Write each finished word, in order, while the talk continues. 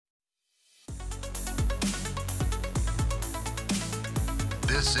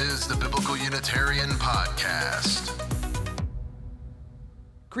This is the Biblical Unitarian Podcast.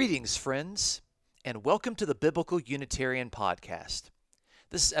 Greetings, friends, and welcome to the Biblical Unitarian Podcast.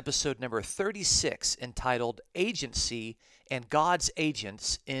 This is episode number 36, entitled Agency and God's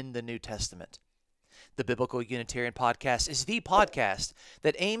Agents in the New Testament. The Biblical Unitarian Podcast is the podcast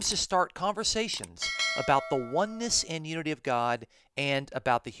that aims to start conversations about the oneness and unity of God and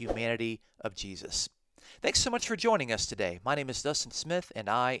about the humanity of Jesus. Thanks so much for joining us today. My name is Dustin Smith, and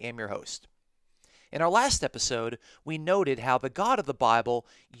I am your host. In our last episode, we noted how the God of the Bible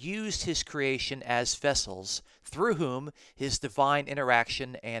used his creation as vessels through whom his divine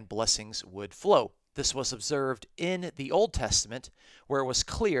interaction and blessings would flow. This was observed in the Old Testament, where it was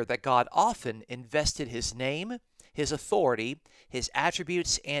clear that God often invested his name, his authority, his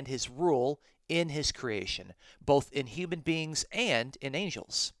attributes, and his rule in his creation, both in human beings and in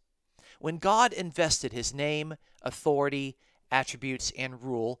angels. When God invested his name, authority, attributes, and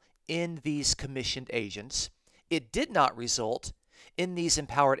rule in these commissioned agents, it did not result in these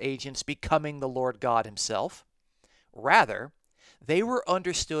empowered agents becoming the Lord God himself. Rather, they were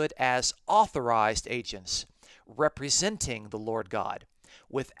understood as authorized agents representing the Lord God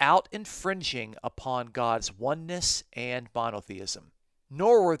without infringing upon God's oneness and monotheism.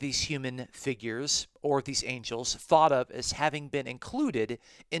 Nor were these human figures or these angels thought of as having been included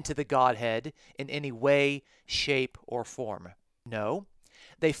into the Godhead in any way, shape, or form. No,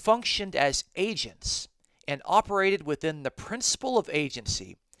 they functioned as agents and operated within the principle of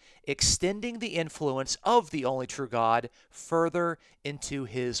agency, extending the influence of the only true God further into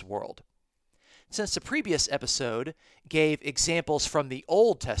his world. Since the previous episode gave examples from the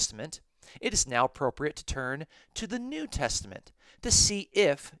Old Testament, it is now appropriate to turn to the New Testament to see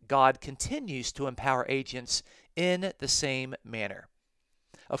if God continues to empower agents in the same manner.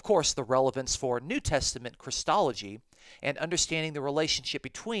 Of course, the relevance for New Testament Christology and understanding the relationship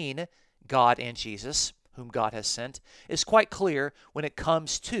between God and Jesus, whom God has sent, is quite clear when it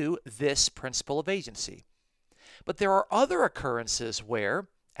comes to this principle of agency. But there are other occurrences where,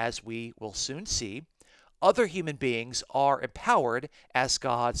 as we will soon see, other human beings are empowered as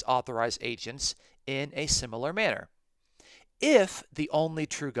God's authorized agents in a similar manner. If the only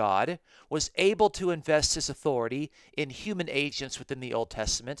true God was able to invest his authority in human agents within the Old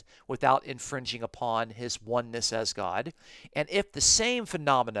Testament without infringing upon his oneness as God, and if the same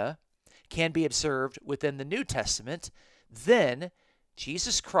phenomena can be observed within the New Testament, then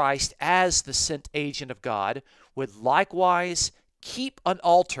Jesus Christ, as the sent agent of God, would likewise keep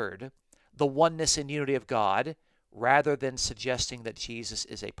unaltered the oneness and unity of God, rather than suggesting that Jesus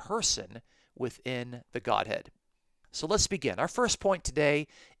is a person within the Godhead. So let's begin. Our first point today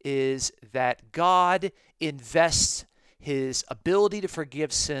is that God invests his ability to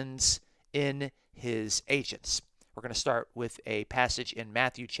forgive sins in his agents. We're going to start with a passage in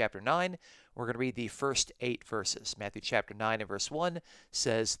Matthew chapter 9. We're going to read the first 8 verses. Matthew chapter 9 and verse 1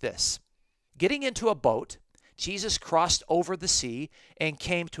 says this: Getting into a boat, Jesus crossed over the sea and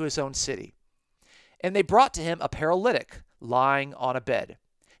came to his own city. And they brought to him a paralytic lying on a bed.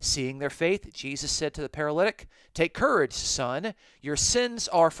 Seeing their faith, Jesus said to the paralytic, "Take courage, son, your sins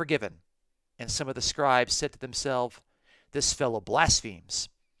are forgiven." And some of the scribes said to themselves, "This fellow blasphemes."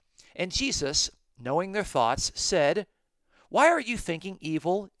 And Jesus, knowing their thoughts, said, "Why are you thinking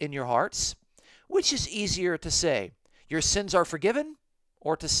evil in your hearts? Which is easier to say, 'Your sins are forgiven,'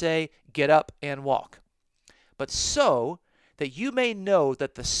 or to say, 'Get up and walk'? But so that you may know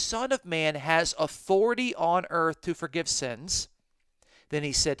that the Son of Man has authority on earth to forgive sins." Then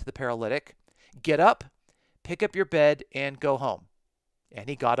he said to the paralytic, "Get up, pick up your bed, and go home." And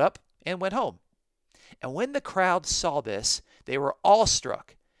he got up and went home. And when the crowd saw this, they were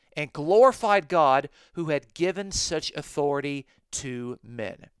awestruck and glorified God who had given such authority to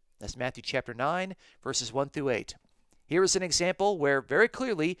men. That's Matthew chapter 9, verses 1 through 8. Here is an example where very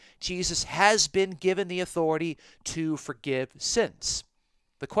clearly Jesus has been given the authority to forgive sins.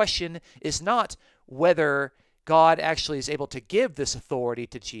 The question is not whether God actually is able to give this authority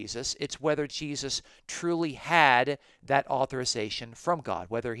to Jesus. It's whether Jesus truly had that authorization from God,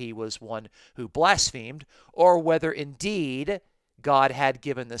 whether he was one who blasphemed, or whether indeed God had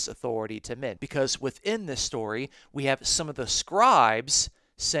given this authority to men. Because within this story, we have some of the scribes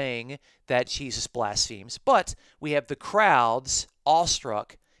saying that Jesus blasphemes, but we have the crowds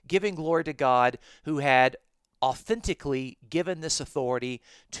awestruck, giving glory to God who had authentically given this authority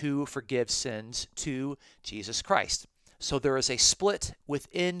to forgive sins to Jesus Christ. So there is a split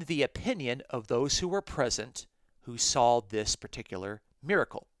within the opinion of those who were present who saw this particular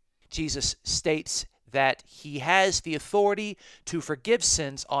miracle. Jesus states that he has the authority to forgive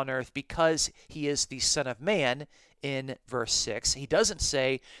sins on earth because he is the Son of Man in verse 6. He doesn't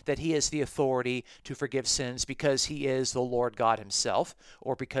say that he has the authority to forgive sins because he is the Lord God himself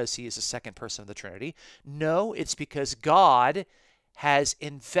or because he is the second person of the Trinity. No, it's because God has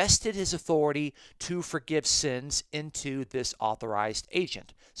invested his authority to forgive sins into this authorized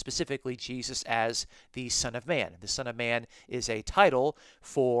agent, specifically Jesus as the Son of Man. The Son of Man is a title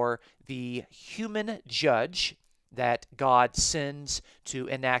for the human judge that God sends to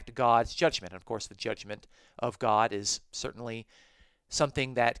enact God's judgment. And of course, the judgment of God is certainly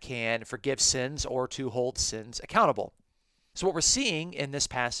something that can forgive sins or to hold sins accountable. So what we're seeing in this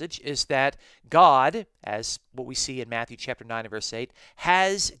passage is that God, as what we see in Matthew chapter 9 and verse 8,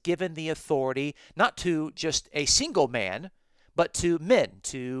 has given the authority not to just a single man, but to men,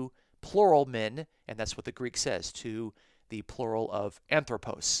 to plural men, and that's what the Greek says, to the plural of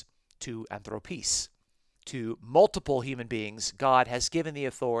anthropos, to anthropis, to multiple human beings. God has given the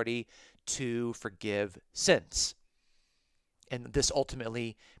authority to forgive sins. And this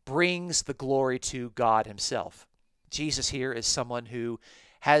ultimately brings the glory to God himself. Jesus here is someone who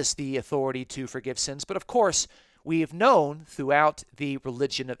has the authority to forgive sins. But of course, we have known throughout the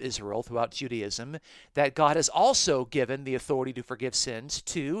religion of Israel, throughout Judaism, that God has also given the authority to forgive sins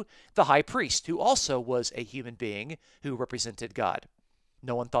to the high priest, who also was a human being who represented God.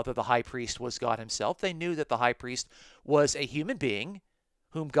 No one thought that the high priest was God himself. They knew that the high priest was a human being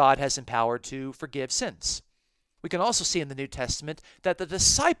whom God has empowered to forgive sins. We can also see in the New Testament that the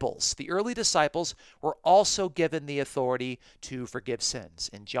disciples, the early disciples, were also given the authority to forgive sins.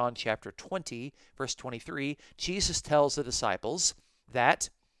 In John chapter 20, verse 23, Jesus tells the disciples that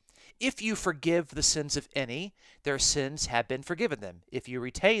if you forgive the sins of any, their sins have been forgiven them. If you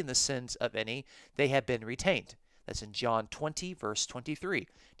retain the sins of any, they have been retained. That's in John 20, verse 23.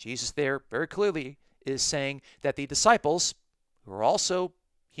 Jesus there very clearly is saying that the disciples, who are also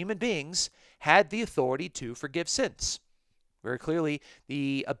human beings, had the authority to forgive sins. Very clearly,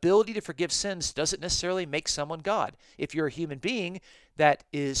 the ability to forgive sins doesn't necessarily make someone God. If you're a human being that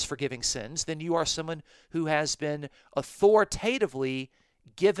is forgiving sins, then you are someone who has been authoritatively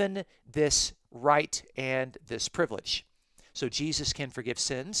given this right and this privilege. So Jesus can forgive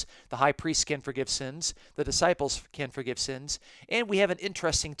sins, the high priest can forgive sins, the disciples can forgive sins, and we have an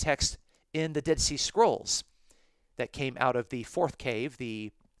interesting text in the Dead Sea Scrolls that came out of the fourth cave,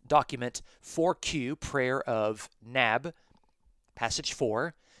 the document 4Q, Prayer of Nab, passage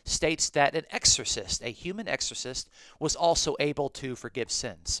 4, states that an exorcist, a human exorcist, was also able to forgive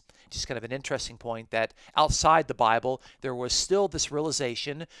sins. Just kind of an interesting point that outside the Bible, there was still this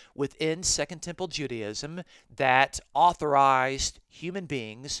realization within Second Temple Judaism that authorized human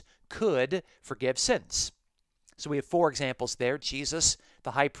beings could forgive sins. So we have 4 examples there: Jesus,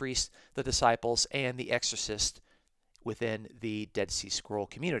 the high priest, the disciples, and the exorcist within the Dead Sea Scroll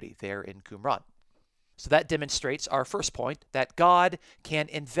community there in Qumran. So that demonstrates our first point, that God can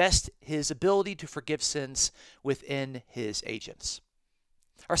invest his ability to forgive sins within his agents.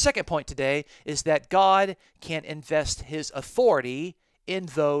 Our second point today is that God can invest his authority in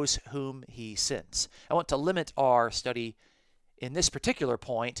those whom he sends. I want to limit our study in this particular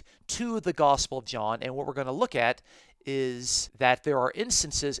point to the Gospel of John, and what we're going to look at is that there are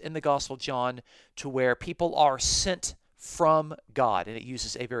instances in the Gospel of John to where people are sent from God, and it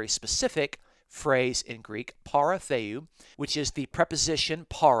uses a very specific phrase in Greek, para theou, which is the preposition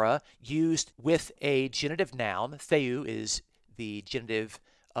para used with a genitive noun. Theou is the genitive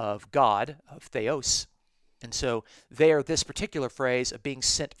of God, of theos. And so there, this particular phrase of being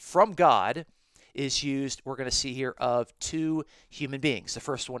sent from God is used, we're going to see here, of 2 human beings. The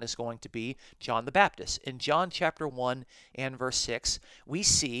first one is going to be John the Baptist. In John chapter 1 and verse 6, we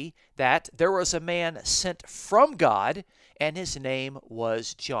see that there was a man sent from God, and his name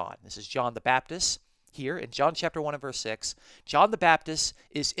was John. This is John the Baptist. Here in John chapter 1 and verse 6, John the Baptist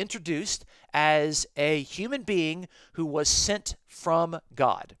is introduced as a human being who was sent from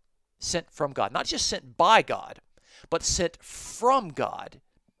God. Sent from God. Not just sent by God, but sent from God,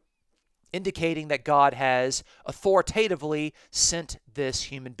 indicating that God has authoritatively sent this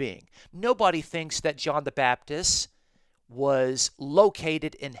human being. Nobody thinks that John the Baptist was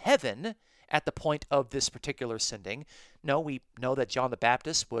located in heaven at the point of this particular sending. No, we know that John the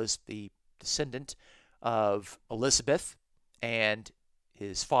Baptist was the descendant of Elizabeth and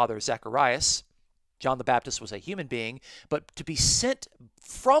his father Zacharias. John the Baptist was a human being, but to be sent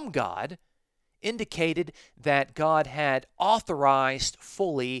from God indicated that God had authorized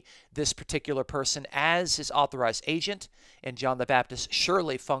fully this particular person as his authorized agent, and John the Baptist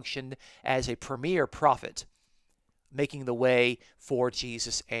surely functioned as a premier prophet making the way for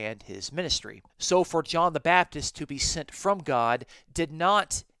Jesus and his ministry. So for John the Baptist to be sent from God did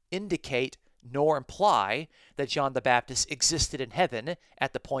not indicate nor imply that John the Baptist existed in heaven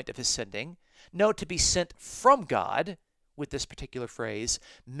at the point of his sending. No, to be sent from God with this particular phrase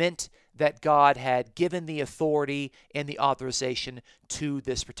meant that God had given the authority and the authorization to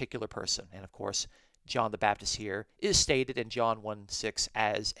this particular person. And of course, John the Baptist here is stated in John 1:6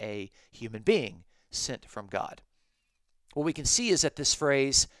 as a human being sent from God. What we can see is that this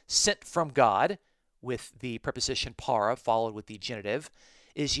phrase, sent from God, with the preposition para followed with the genitive,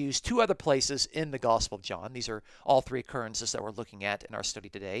 is used two other places in the Gospel of John. These are all three occurrences that we're looking at in our study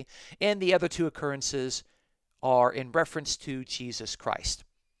today. And the other two occurrences are in reference to Jesus Christ.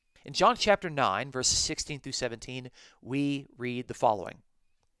 In John chapter 9, verses 16 through 17, we read the following.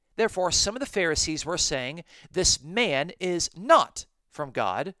 Therefore, some of the Pharisees were saying, "This man is not from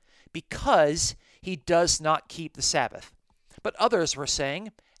God, because he does not keep the Sabbath." But others were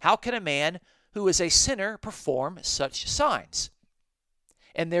saying, "How can a man who is a sinner perform such signs?"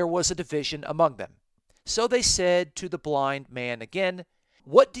 And there was a division among them. So they said to the blind man again,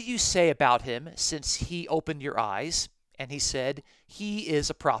 "What do you say about him, since he opened your eyes?" And he said, "He is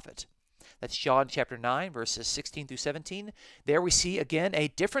a prophet." That's John chapter 9, verses 16 through 17. There we see again a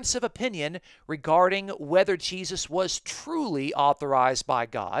difference of opinion regarding whether Jesus was truly authorized by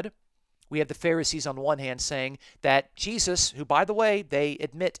God. We have the Pharisees on one hand saying that Jesus, who by the way they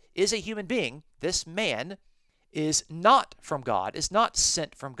admit is a human being, this man is not from God, is not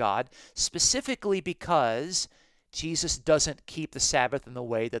sent from God, specifically because Jesus doesn't keep the Sabbath in the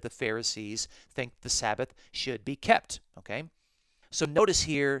way that the Pharisees think the Sabbath should be kept. Okay? So notice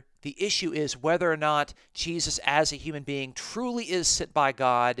here, the issue is whether or not Jesus as a human being truly is sent by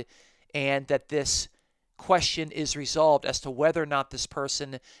God, and that this question is resolved as to whether or not this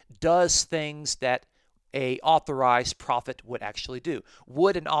person does things that a authorized prophet would actually do.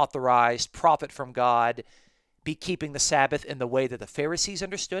 Would an authorized prophet from God be keeping the Sabbath in the way that the Pharisees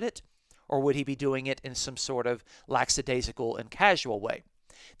understood it, or would he be doing it in some sort of lackadaisical and casual way?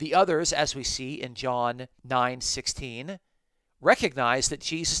 The others, as we see in John 9:16, recognize that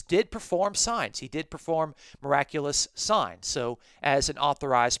Jesus did perform signs. He did perform miraculous signs. So as an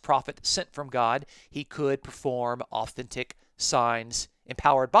authorized prophet sent from God, he could perform authentic signs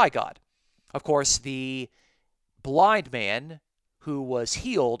empowered by God. Of course, the blind man who was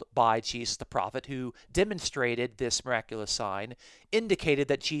healed by Jesus the prophet, who demonstrated this miraculous sign, indicated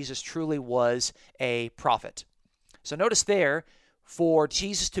that Jesus truly was a prophet. So notice there, for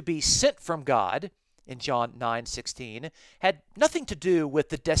Jesus to be sent from God in John 9:16 had nothing to do with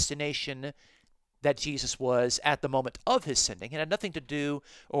the destination that Jesus was at the moment of his sending. It had nothing to do,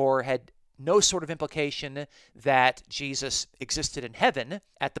 or had no sort of implication, that Jesus existed in heaven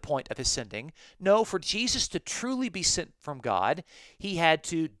at the point of his sending. No, for Jesus to truly be sent from God, he had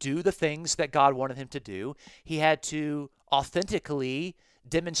to do the things that God wanted him to do. He had to authentically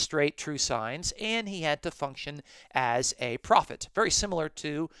demonstrate true signs, and he had to function as a prophet. Very similar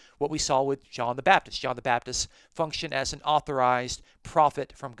to what we saw with John the Baptist. John the Baptist functioned as an authorized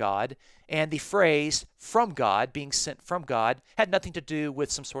prophet from God, and the phrase "from God," being sent from God, had nothing to do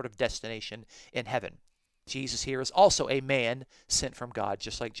with some sort of destination in heaven. Jesus here is also a man sent from God,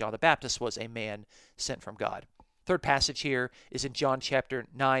 just like John the Baptist was a man sent from God. Third passage here is in John chapter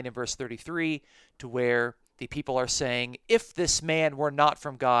 9 and verse 33, to where the people are saying, if this man were not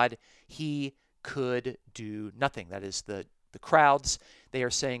from God, he could do nothing. That is the crowds. They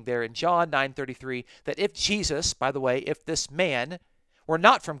are saying there in John 9:33 that if Jesus, by the way, if this man were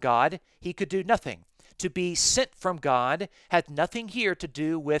not from God, he could do nothing. To be sent from God had nothing here to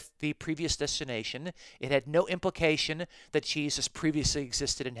do with the previous destination. It had no implication that Jesus previously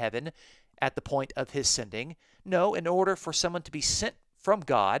existed in heaven at the point of his sending. No, in order for someone to be sent from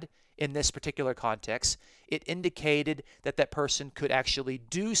God in this particular context, it indicated that that person could actually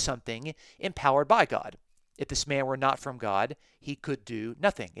do something empowered by God. If this man were not from God, he could do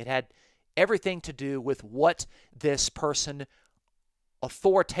nothing. It had everything to do with what this person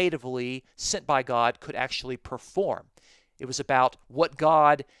authoritatively sent by God could actually perform. It was about what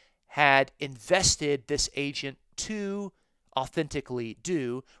God had invested this agent to authentically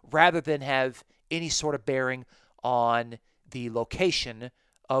do, rather than have any sort of bearing on the location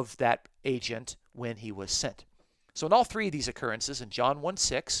of that agent when he was sent. So in all three of these occurrences, in John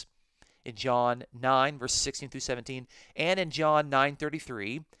 1:6, in John 9, verses 16 through 17, and in John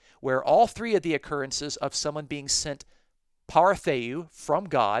 9:33, where all three of the occurrences of someone being sent partheu, from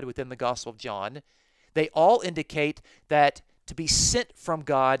God, within the Gospel of John, they all indicate that to be sent from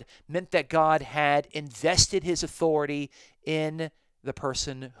God meant that God had invested his authority in the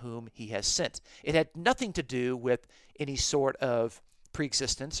person whom he has sent. It had nothing to do with any sort of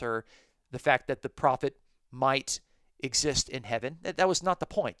preexistence or the fact that the prophet might exist in heaven. That was not the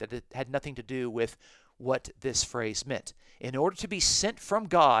point, that it had nothing to do with what this phrase meant. In order to be sent from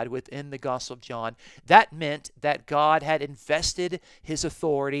God within the Gospel of John, that meant that God had invested his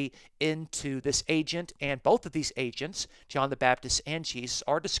authority into this agent, and both of these agents, John the Baptist and Jesus,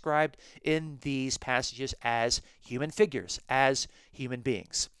 are described in these passages as human figures, as human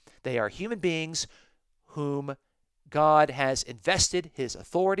beings. They are human beings whom God has invested his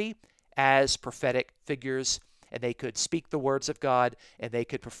authority as prophetic figures, and they could speak the words of God, and they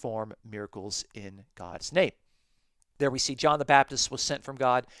could perform miracles in God's name. There we see John the Baptist was sent from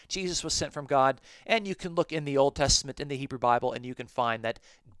God, Jesus was sent from God, and you can look in the Old Testament, in the Hebrew Bible, and you can find that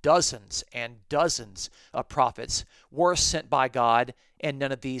dozens and dozens of prophets were sent by God, and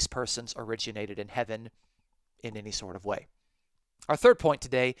none of these persons originated in heaven in any sort of way. Our third point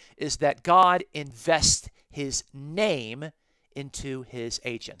today is that God invests his name into his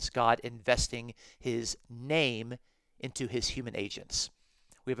agents. God investing his name into his human agents.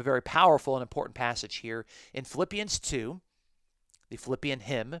 We have a very powerful and important passage here in Philippians 2, the Philippian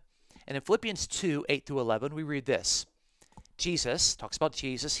hymn. And in Philippians 2, 8 through 11, we read this. Jesus, talks about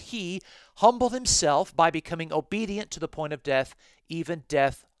Jesus, he humbled himself by becoming obedient to the point of death, even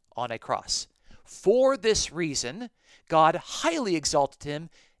death on a cross. For this reason, God highly exalted him,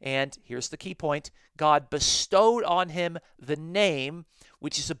 and here's the key point, God bestowed on him the name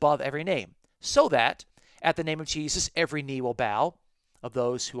which is above every name, so that at the name of Jesus every knee will bow, of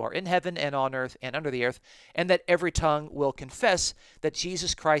those who are in heaven and on earth and under the earth, and that every tongue will confess that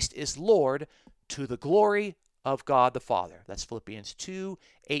Jesus Christ is Lord, to the glory of God the Father. That's Philippians 2,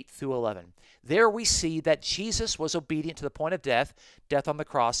 8 through 11. There we see that Jesus was obedient to the point of death, death on the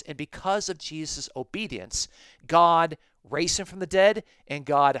cross, and because of Jesus' obedience, God raised him from the dead, and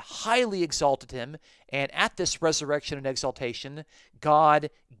God highly exalted him, and at this resurrection and exaltation, God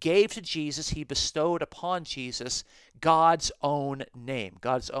gave to Jesus, he bestowed upon Jesus, God's own name,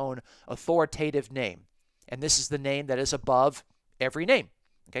 God's own authoritative name. And this is the name that is above every name.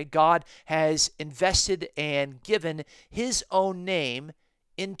 Okay, God has invested and given his own name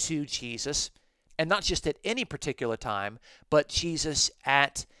into Jesus, and not just at any particular time, but Jesus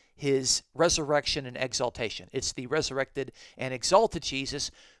at his resurrection and exaltation. It's the resurrected and exalted Jesus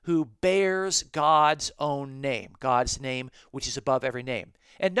who bears God's own name, God's name which is above every name.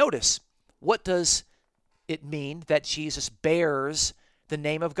 And notice, what does it mean that Jesus bears the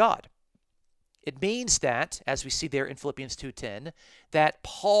name of God? It means that, as we see there in Philippians 2:10, that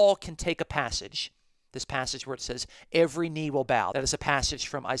Paul can take a passage, this passage where it says, every knee will bow. That is a passage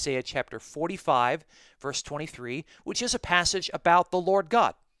from Isaiah chapter 45, verse 23, which is a passage about the Lord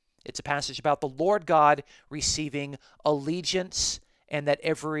God. It's a passage about the Lord God receiving allegiance and that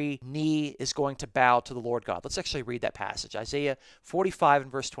every knee is going to bow to the Lord God. Let's actually read that passage. Isaiah 45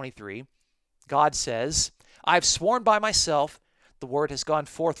 and verse 23. God says, I've sworn by myself, the word has gone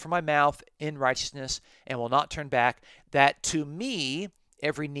forth from my mouth in righteousness and will not turn back, that to me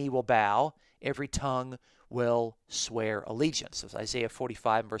every knee will bow, every tongue will swear allegiance. That's Isaiah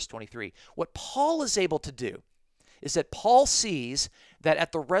 45 and verse 23. What Paul is able to do is that Paul sees that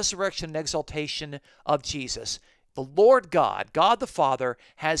at the resurrection and exaltation of Jesus, the Lord God, God the Father,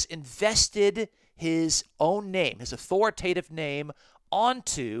 has invested his own name, his authoritative name,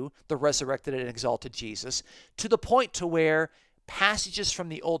 onto the resurrected and exalted Jesus, to the point to where passages from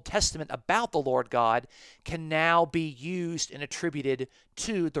the Old Testament about the Lord God can now be used and attributed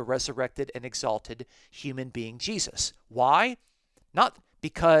to the resurrected and exalted human being Jesus. Why? Not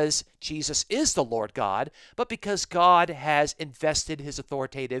because Jesus is the Lord God, but because God has invested his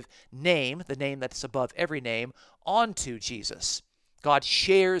authoritative name, the name that's above every name, onto Jesus. God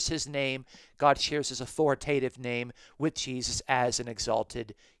shares his name, God shares his authoritative name with Jesus as an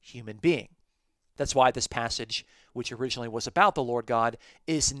exalted human being. That's why this passage, which originally was about the Lord God,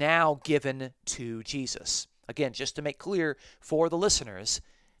 is now given to Jesus. Again, just to make clear for the listeners,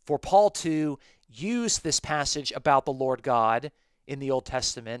 for Paul to use this passage about the Lord God in the Old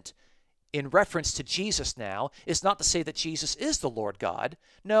Testament in reference to Jesus now is not to say that Jesus is the Lord God.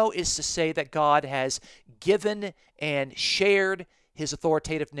 No, it's to say that God has given and shared his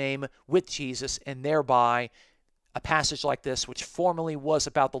authoritative name with Jesus, and thereby a passage like this, which formerly was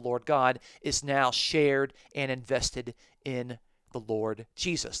about the Lord God, is now shared and invested in the Lord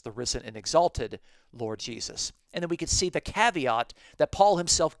Jesus, the risen and exalted Lord Jesus. And then we can see the caveat that Paul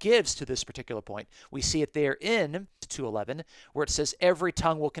himself gives to this particular point. We see it there in 2:11, where it says, every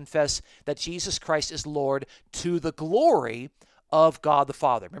tongue will confess that Jesus Christ is Lord, to the glory of God the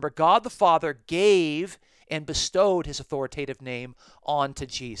Father. Remember, God the Father gave and bestowed his authoritative name onto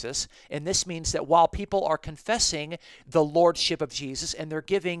Jesus. And this means that while people are confessing the lordship of Jesus and they're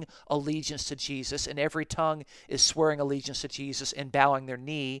giving allegiance to Jesus, and every tongue is swearing allegiance to Jesus and bowing their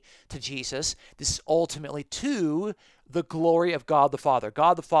knee to Jesus, this is ultimately to the glory of God the Father.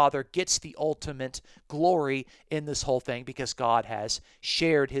 God the Father gets the ultimate glory in this whole thing because God has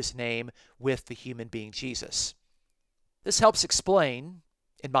shared his name with the human being Jesus. This helps explain,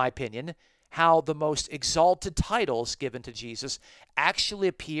 in my opinion, how the most exalted titles given to Jesus actually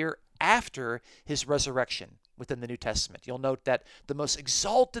appear after his resurrection within the New Testament. You'll note that the most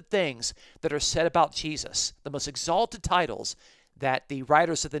exalted things that are said about Jesus, the most exalted titles that the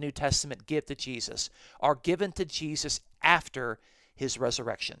writers of the New Testament give to Jesus, are given to Jesus after his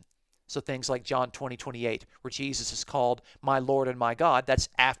resurrection. So things like John 20:28, where Jesus is called my Lord and my God, that's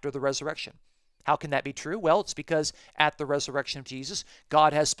after the resurrection. How can that be true? Well, it's because at the resurrection of Jesus,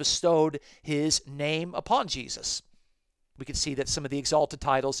 God has bestowed his name upon Jesus. We can see that some of the exalted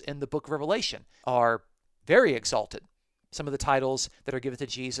titles in the book of Revelation are very exalted. Some of the titles that are given to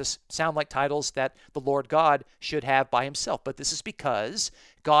Jesus sound like titles that the Lord God should have by himself. But this is because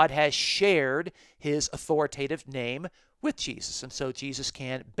God has shared his authoritative name with Jesus. And so Jesus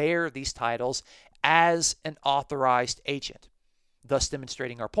can bear these titles as an authorized agent, thus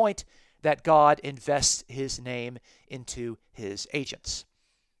demonstrating our point that God invests his name into his agents.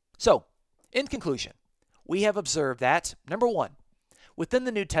 So, in conclusion, we have observed that, number one, within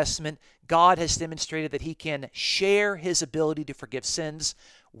the New Testament, God has demonstrated that he can share his ability to forgive sins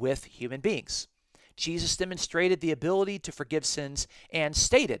with human beings. Jesus demonstrated the ability to forgive sins and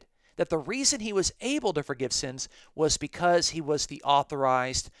stated that the reason he was able to forgive sins was because he was the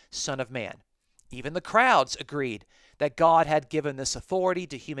authorized Son of Man. Even the crowds agreed that God had given this authority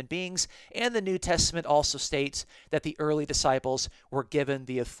to human beings, and the New Testament also states that the early disciples were given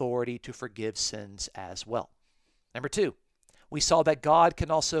the authority to forgive sins as well. Number two, we saw that God can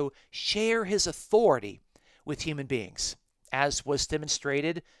also share his authority with human beings, as was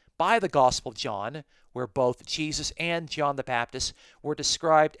demonstrated by the Gospel of John, where both Jesus and John the Baptist were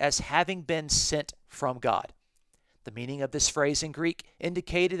described as having been sent from God. The meaning of this phrase in Greek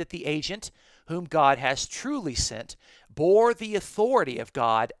indicated that the agent, whom God has truly sent, bore the authority of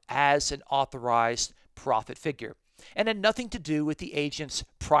God as an authorized prophet figure, and had nothing to do with the agent's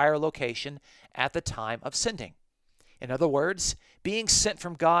prior location at the time of sending. In other words, being sent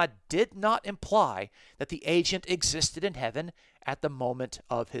from God did not imply that the agent existed in heaven at the moment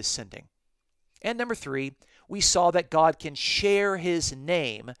of his sending. And number three, we saw that God can share his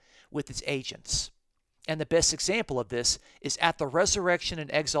name with his agents. And the best example of this is at the resurrection and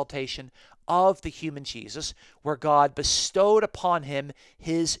exaltation of the human Jesus, where God bestowed upon him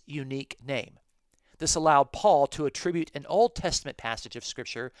his unique name. This allowed Paul to attribute an Old Testament passage of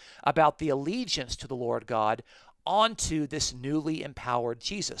Scripture about the allegiance to the Lord God onto this newly empowered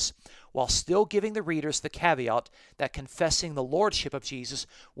Jesus, while still giving the readers the caveat that confessing the lordship of Jesus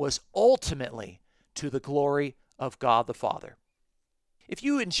was ultimately to the glory of God the Father. If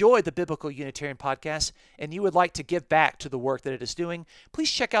you enjoyed the Biblical Unitarian podcast and you would like to give back to the work that it is doing,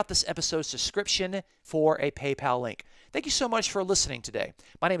 please check out this episode's description for a PayPal link. Thank you so much for listening today.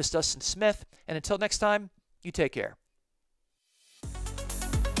 My name is Dustin Smith, and until next time, you take care.